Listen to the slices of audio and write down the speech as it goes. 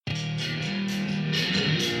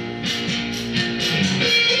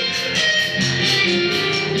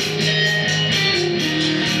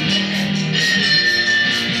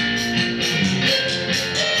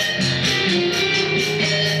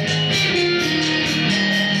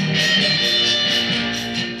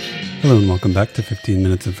Hello and welcome back to 15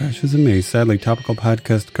 Minutes of Fascism, a sadly topical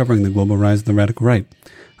podcast covering the global rise of the radical right.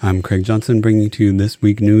 I'm Craig Johnson, bringing to you this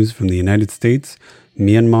week news from the United States,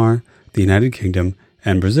 Myanmar, the United Kingdom,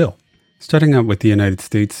 and Brazil. Starting out with the United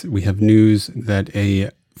States, we have news that a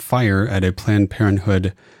fire at a Planned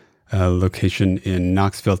Parenthood location in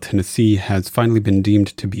Knoxville, Tennessee, has finally been deemed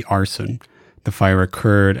to be arson. The fire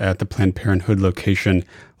occurred at the Planned Parenthood location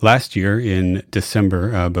last year in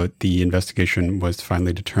December, but the investigation was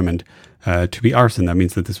finally determined to be arson. That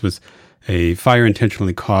means that this was a fire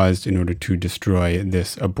intentionally caused in order to destroy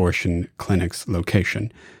this abortion clinic's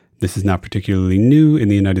location. This is not particularly new in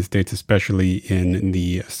the United States, especially in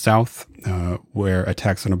the South, where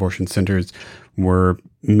attacks on abortion centers were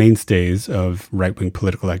mainstays of right-wing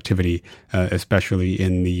political activity, especially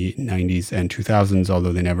in the 90s and 2000s,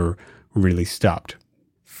 although they never really stopped.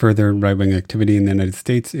 Further right-wing activity in the United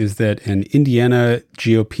States is that an Indiana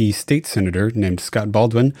GOP state senator named Scott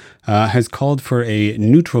Baldwin has called for a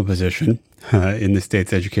neutral position in the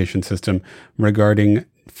state's education system regarding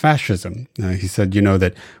fascism. He said,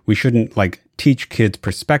 that we shouldn't teach kids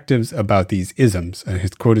perspectives about these isms.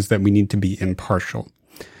 His quote is that we need to be impartial.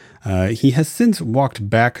 He has since walked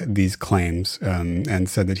back these claims and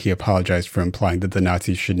said that he apologized for implying that the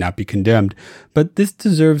Nazis should not be condemned. But this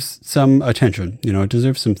deserves some attention. It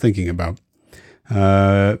deserves some thinking about.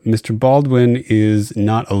 Mr. Baldwin is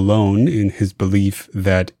not alone in his belief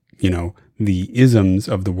that, the isms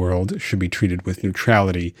of the world should be treated with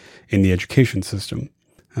neutrality in the education system.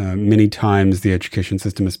 Many times the education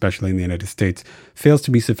system, especially in the United States, fails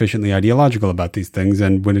to be sufficiently ideological about these things.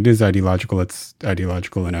 And when it is ideological, it's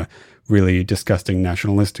ideological in a really disgusting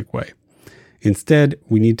nationalistic way. Instead,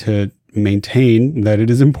 we need to maintain that it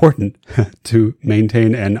is important to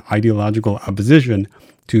maintain an ideological opposition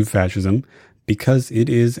to fascism because it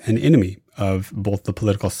is an enemy of both the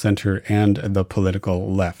political center and the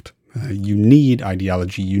political left. You need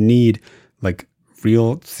ideology. You need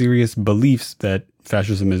real serious beliefs that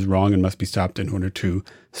fascism is wrong and must be stopped in order to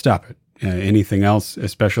stop it. Anything else,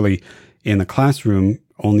 especially in the classroom,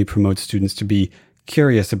 only promotes students to be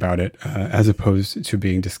curious about it as opposed to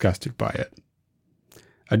being disgusted by it.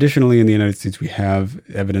 Additionally, in the United States, we have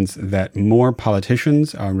evidence that more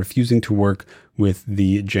politicians are refusing to work with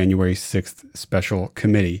the January 6th Special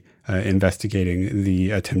Committee investigating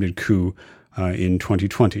the attempted coup in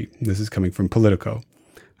 2020. This is coming from Politico.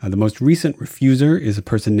 The most recent refuser is a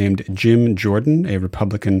person named Jim Jordan, a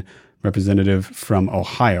Republican representative from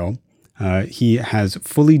Ohio. He has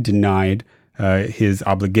fully denied his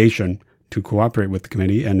obligation to cooperate with the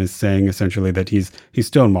committee and is saying essentially that he's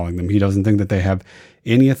stonewalling them. He doesn't think that they have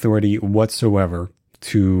any authority whatsoever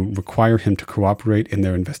to require him to cooperate in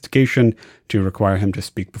their investigation, to require him to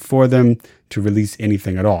speak before them, to release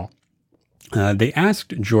anything at all. They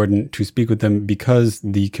asked Jordan to speak with them because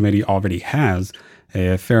the committee already has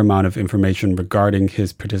a fair amount of information regarding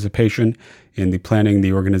his participation in the planning,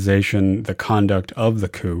 the organization, the conduct of the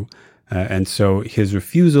coup. And so his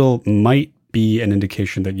refusal might be an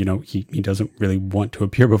indication that, he doesn't really want to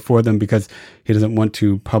appear before them because he doesn't want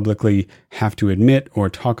to publicly have to admit or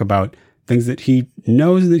talk about things that he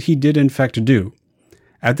knows that he did in fact do.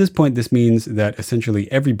 At this point, this means that essentially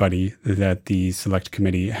everybody that the select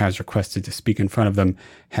committee has requested to speak in front of them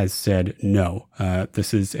has said no.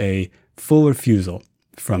 This is a full refusal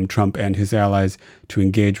from Trump and his allies to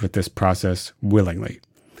engage with this process willingly.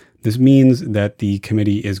 This means that the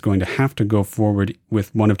committee is going to have to go forward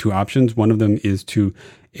with one of two options. One of them is to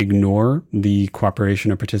ignore the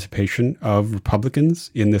cooperation or participation of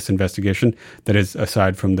Republicans in this investigation. That is,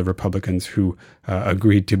 aside from the Republicans who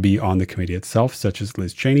agreed to be on the committee itself, such as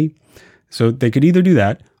Liz Cheney. So they could either do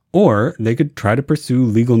that, or they could try to pursue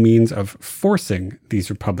legal means of forcing these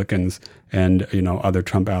Republicans and, other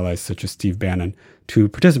Trump allies such as Steve Bannon to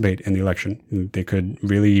participate in the election. They could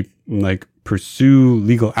really pursue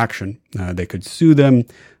legal action. They could sue them.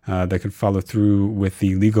 They could follow through with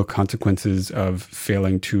the legal consequences of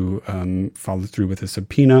failing to follow through with a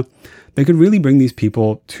subpoena. They could really bring these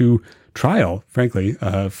people to trial, frankly,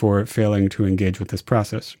 for failing to engage with this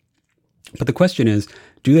process. But the question is,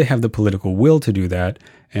 do they have the political will to do that?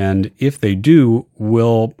 And if they do,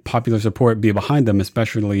 will popular support be behind them,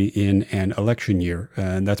 especially in an election year?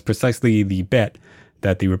 And that's precisely the bet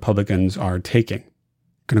that the Republicans are taking.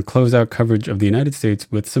 Going to close out coverage of the United States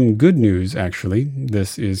with some good news, actually.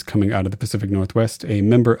 This is coming out of the Pacific Northwest. A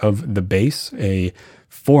member of the base, a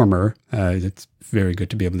former, it's very good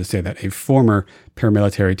to be able to say that, a former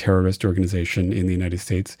paramilitary terrorist organization in the United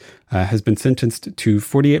States has been sentenced to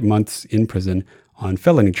 48 months in prison on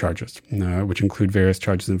felony charges, which include various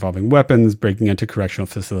charges involving weapons, breaking into correctional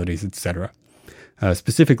facilities, etc.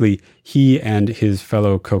 Specifically, he and his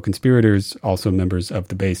fellow co-conspirators, also members of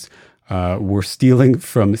the base, were stealing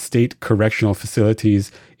from state correctional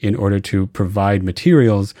facilities in order to provide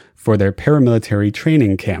materials for their paramilitary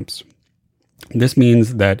training camps. This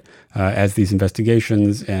means that as these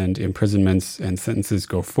investigations and imprisonments and sentences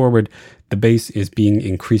go forward, the base is being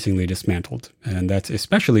increasingly dismantled. And that's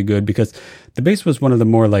especially good because the base was one of the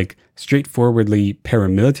more straightforwardly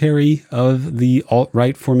paramilitary of the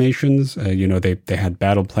alt-right formations. They had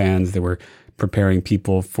battle plans. They were preparing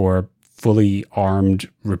people for fully armed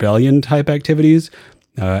rebellion type activities,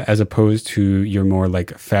 as opposed to your more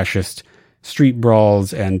fascist street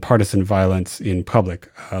brawls and partisan violence in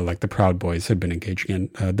public, like the Proud Boys had been engaging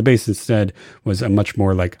in. The base instead was a much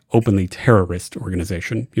more openly terrorist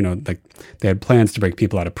organization. They had plans to break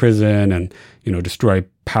people out of prison and, destroy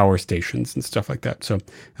power stations and stuff like that. So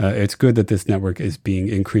it's good that this network is being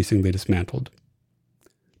increasingly dismantled.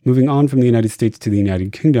 Moving on from the United States to the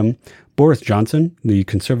United Kingdom, Boris Johnson, the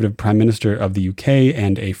Conservative Prime Minister of the UK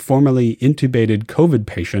and a formerly intubated COVID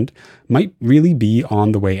patient, might really be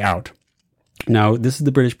on the way out. Now, this is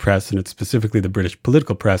the British press, and it's specifically the British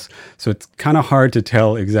political press, so it's kind of hard to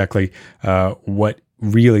tell exactly what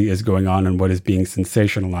really is going on and what is being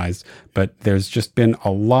sensationalized. But there's just been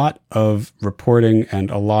a lot of reporting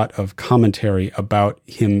and a lot of commentary about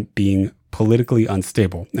him being politically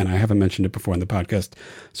unstable. And I haven't mentioned it before in the podcast,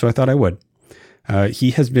 so I thought I would.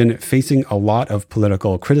 He has been facing a lot of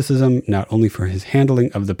political criticism, not only for his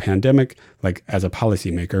handling of the pandemic, as a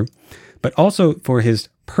policymaker, but also for his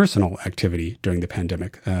personal activity during the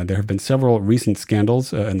pandemic. There have been several recent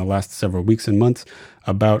scandals in the last several weeks and months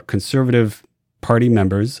about Conservative Party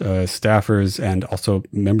members, staffers, and also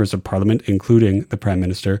members of parliament, including the Prime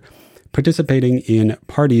Minister, participating in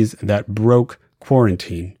parties that broke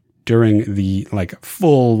quarantine during the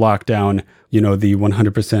full lockdown, the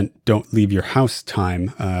 100% don't leave your house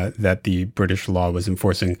time that the British law was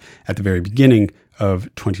enforcing at the very beginning of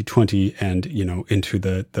 2020 and, into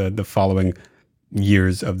the following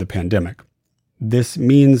years of the pandemic. This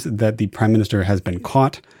means that the Prime Minister has been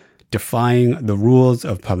caught defying the rules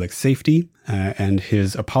of public safety, and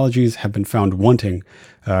his apologies have been found wanting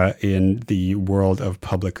in the world of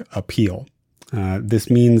public appeal. This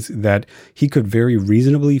means that he could very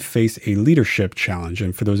reasonably face a leadership challenge.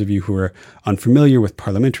 And for those of you who are unfamiliar with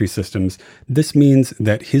parliamentary systems, this means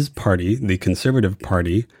that his party, the Conservative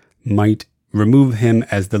Party, might remove him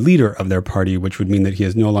as the leader of their party, which would mean that he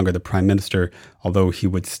is no longer the prime minister, although he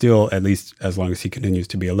would still, at least as long as he continues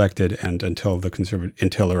to be elected and until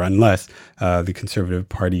or unless the Conservative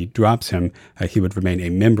Party drops him, he would remain a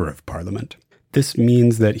member of parliament. This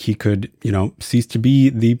means that he could, cease to be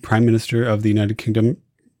the prime minister of the United Kingdom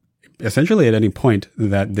essentially at any point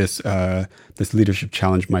that this leadership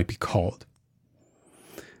challenge might be called.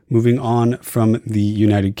 Moving on from the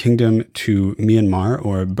United Kingdom to Myanmar,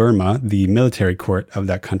 or Burma, the military court of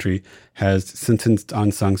that country has sentenced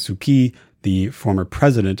Aung San Suu Kyi, the former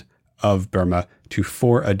president of Burma, to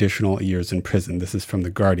 4 additional years in prison. This is from The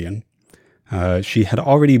Guardian. She had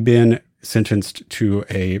already been sentenced to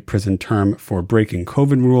a prison term for breaking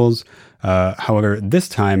COVID rules. However, this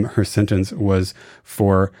time her sentence was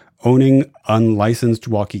for owning unlicensed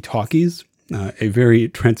walkie-talkies, a very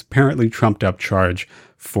transparently trumped-up charge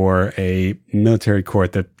for a military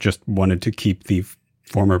court that just wanted to keep the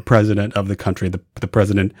former president of the country, the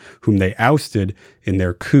president whom they ousted in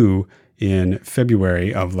their coup in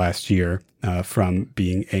February of last year, from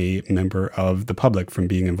being a member of the public, from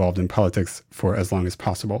being involved in politics for as long as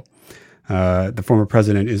possible. The former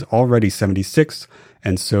president is already 76,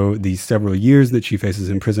 and so the several years that she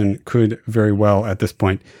faces in prison could very well, at this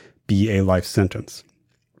point, be a life sentence.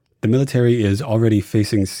 The military is already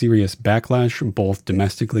facing serious backlash, both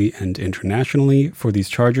domestically and internationally, for these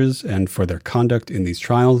charges and for their conduct in these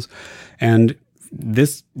trials. And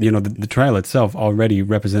this, the trial itself already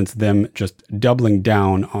represents them just doubling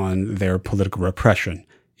down on their political repression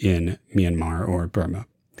in Myanmar or Burma.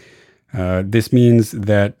 This means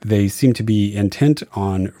that they seem to be intent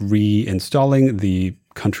on reinstalling the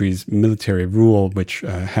country's military rule, which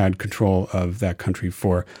had control of that country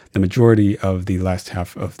for the majority of the last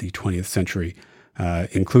half of the 20th century,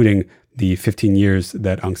 including the 15 years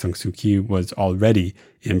that Aung San Suu Kyi was already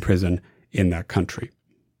in prison in that country.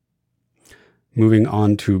 Moving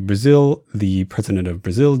on to Brazil, the president of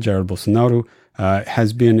Brazil, Jair Bolsonaro,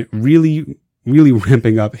 has been really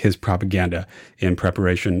ramping up his propaganda in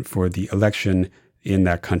preparation for the election in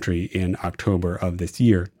that country in October of this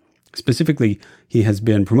year. Specifically, he has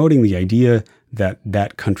been promoting the idea that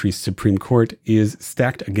that country's Supreme Court is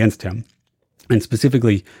stacked against him, and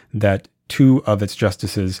specifically that two of its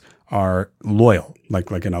justices are loyal, like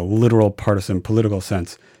in a literal partisan political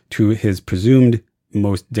sense, to his presumed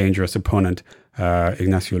most dangerous opponent,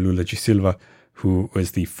 Ignacio Lula de Silva, who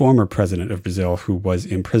was the former president of Brazil, who was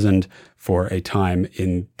imprisoned for a time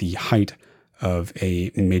in the height of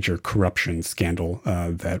a major corruption scandal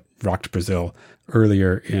that rocked Brazil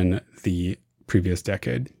earlier in the previous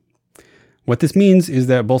decade. What this means is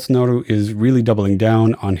that Bolsonaro is really doubling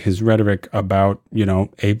down on his rhetoric about,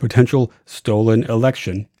 a potential stolen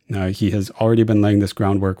election. He has already been laying this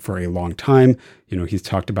groundwork for a long time. He's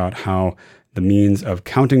talked about how the means of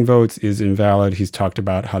counting votes is invalid. He's talked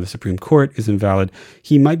about how the Supreme Court is invalid.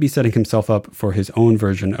 He might be setting himself up for his own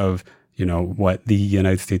version of, what the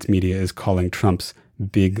United States media is calling Trump's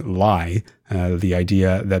big lie, the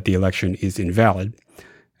idea that the election is invalid.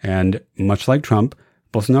 And much like Trump,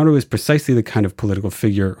 Bolsonaro is precisely the kind of political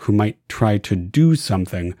figure who might try to do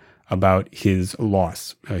something about his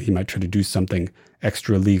loss. He might try to do something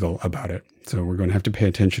extra legal about it. So we're going to have to pay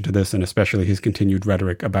attention to this, and especially his continued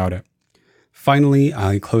rhetoric about it. Finally,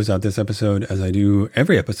 I close out this episode, as I do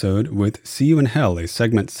every episode, with See You in Hell, a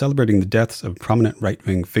segment celebrating the deaths of prominent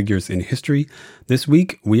right-wing figures in history. This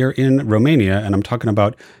week, we are in Romania, and I'm talking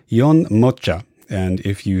about Ion Mocha. And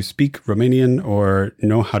if you speak Romanian or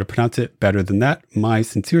know how to pronounce it better than that, my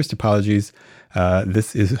sincerest apologies.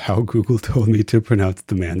 This is how Google told me to pronounce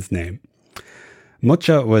the man's name.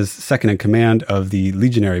 Mocha was second in command of the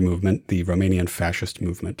legionary movement, the Romanian fascist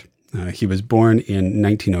movement. He was born in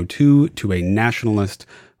 1902 to a nationalist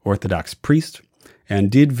Orthodox priest and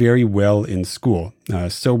did very well in school,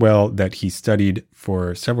 so well that he studied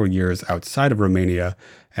for several years outside of Romania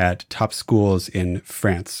at top schools in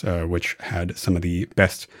France, which had some of the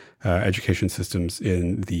best education systems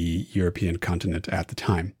in the European continent at the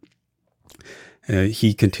time.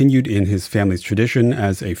 He continued in his family's tradition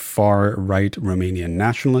as a far-right Romanian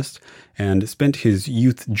nationalist and spent his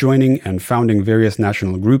youth joining and founding various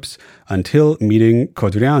national groups until meeting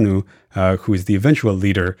Codreanu, who is the eventual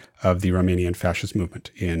leader of the Romanian fascist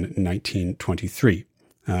movement in 1923.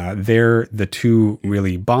 There, the two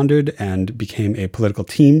really bonded and became a political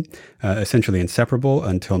team, essentially inseparable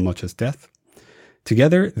until Mocha's death.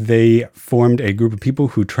 Together, they formed a group of people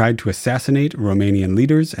who tried to assassinate Romanian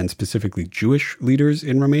leaders, and specifically Jewish leaders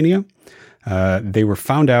in Romania. They were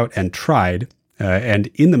found out and tried, and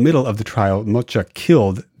in the middle of the trial, Mocha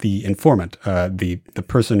killed the informant, the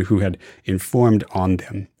person who had informed on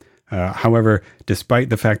them. However,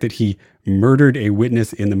 despite the fact that he murdered a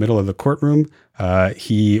witness in the middle of the courtroom,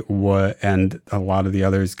 and a lot of the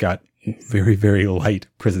others got very, very light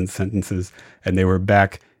prison sentences, and they were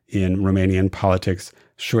back in Romanian politics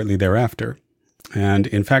shortly thereafter. And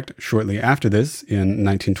in fact, shortly after this, in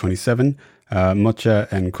 1927, Mocha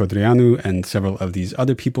and Codreanu and several of these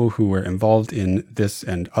other people who were involved in this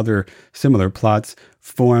and other similar plots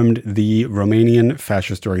formed the Romanian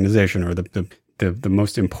Fascist Organization, or the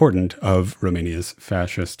most important of Romania's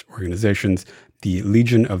fascist organizations, the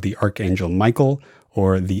Legion of the Archangel Michael,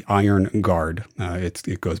 or the Iron Guard.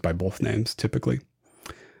 It goes by both names, typically.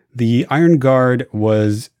 The Iron Guard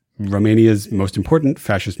was Romania's most important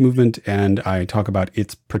fascist movement, and I talk about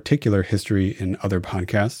its particular history in other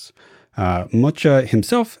podcasts. Mocha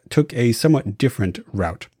himself took a somewhat different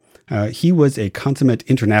route. He was a consummate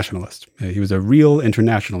internationalist. He was a real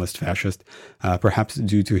internationalist fascist, perhaps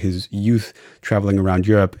due to his youth traveling around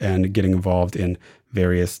Europe and getting involved in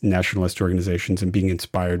various nationalist organizations and being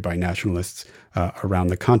inspired by nationalists around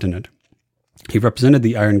the continent. He represented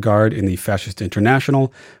the Iron Guard in the Fascist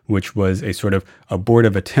International, which was a sort of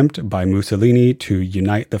abortive attempt by Mussolini to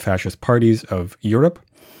unite the fascist parties of Europe.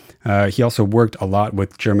 He also worked a lot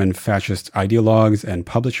with German fascist ideologues and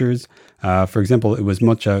publishers. For example, it was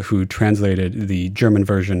Mocha who translated the German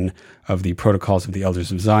version of the Protocols of the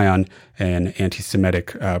Elders of Zion, an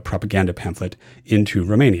anti-Semitic propaganda pamphlet, into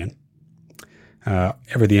Romanian.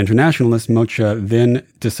 Ever the internationalist, Mocha then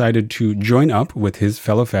decided to join up with his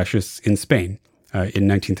fellow fascists in Spain. In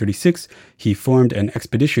 1936, he formed an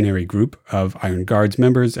expeditionary group of Iron Guards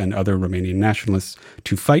members and other Romanian nationalists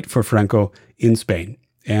to fight for Franco in Spain.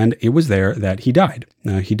 And it was there that he died.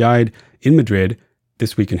 He died in Madrid,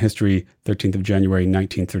 this week in history, 13th of January,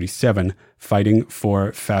 1937, fighting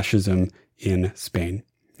for fascism in Spain.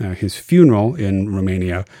 His funeral in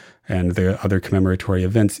Romania and the other commemoratory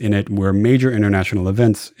events in it were major international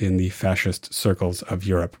events in the fascist circles of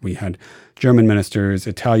Europe. We had German ministers,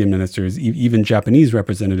 Italian ministers, even Japanese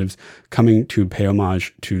representatives coming to pay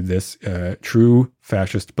homage to this true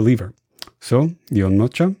fascist believer. So, Ion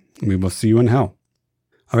Mocha, we will see you in hell.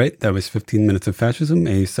 All right, that was 15 Minutes of Fascism,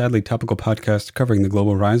 a sadly topical podcast covering the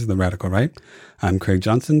global rise of the radical right. I'm Craig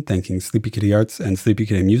Johnson, thanking Sleepy Kitty Arts and Sleepy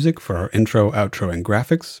Kitty Music for our intro, outro, and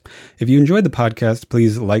graphics. If you enjoyed the podcast,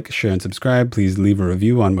 please like, share, and subscribe. Please leave a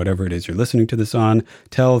review on whatever it is you're listening to this on.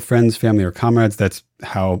 Tell friends, family, or comrades. That's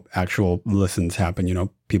how actual listens happen. You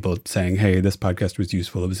know, people saying, hey, this podcast was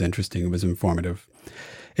useful, it was interesting, it was informative.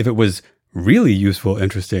 If it was really useful,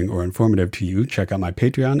 interesting, or informative to you, check out my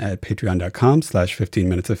Patreon at patreon.com/15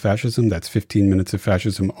 minutes of fascism. That's 15 minutes of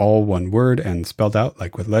fascism, all one word and spelled out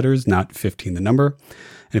like with letters, not 15 the number.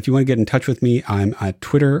 And if you want to get in touch with me, I'm at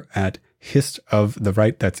Twitter at Hist of the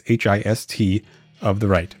Right. That's HIST of the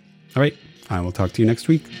Right. All right, I will talk to you next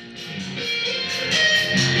week.